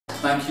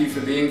thank you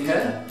for being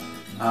here.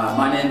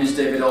 My name is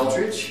David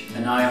Aldridge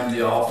and I am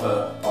the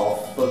author of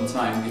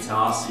Funtime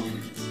Guitar series.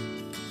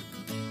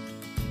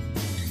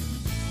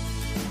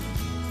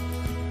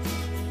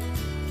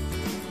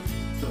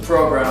 The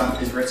program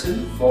is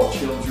written for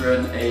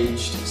children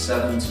aged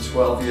 7 to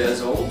 12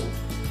 years old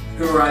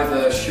who are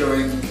either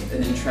showing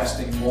an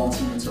interest in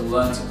wanting to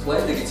learn to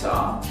play the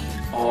guitar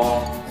or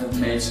have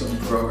made some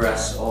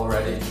progress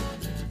already.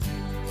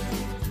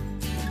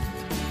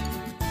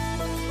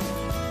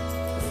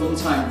 The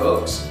Funtime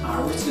books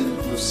are written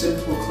with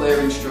simple,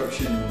 clear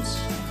instructions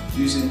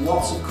using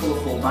lots of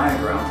colourful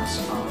diagrams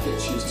and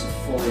pictures to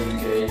fully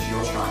engage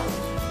your child.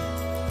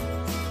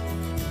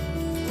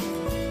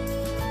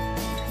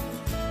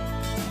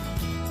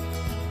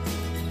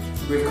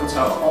 We've cut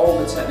out all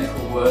the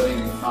technical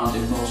wording found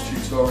in most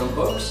tutorial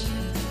books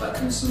that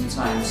can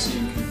sometimes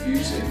seem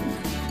confusing.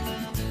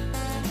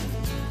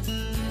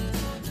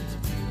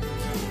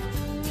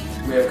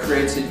 We have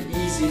created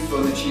easy,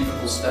 fun,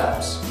 achievable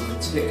steps with a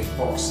tick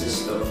box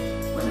system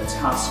when a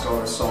task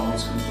or a song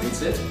is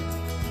completed.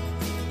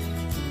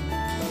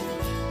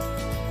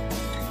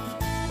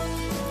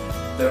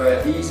 There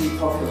are easy,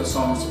 popular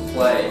songs to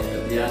play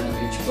at the end of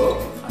each book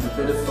and a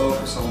bit of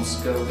focus on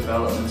skill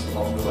development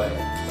along the way.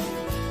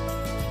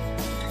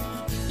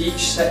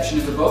 Each section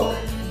of the book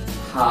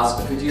has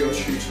a video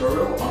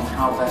tutorial on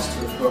how best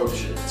to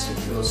approach a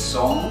particular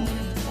song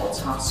or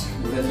task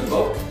within the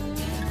book.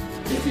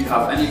 If you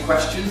have any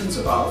questions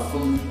about the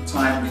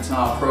Funtime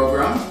Guitar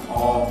program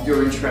or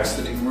you're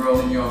interested in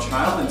enrolling your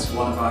child into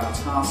one of our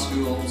guitar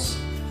schools,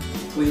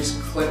 please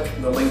click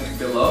the link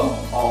below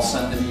or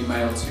send an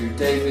email to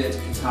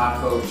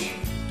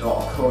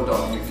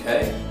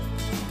david@guitarcoach.co.uk.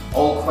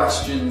 All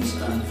questions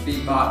and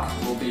feedback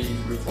will be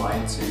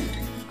replied to.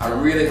 I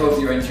really hope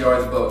you enjoy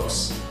the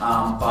books.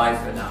 Bye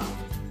for now.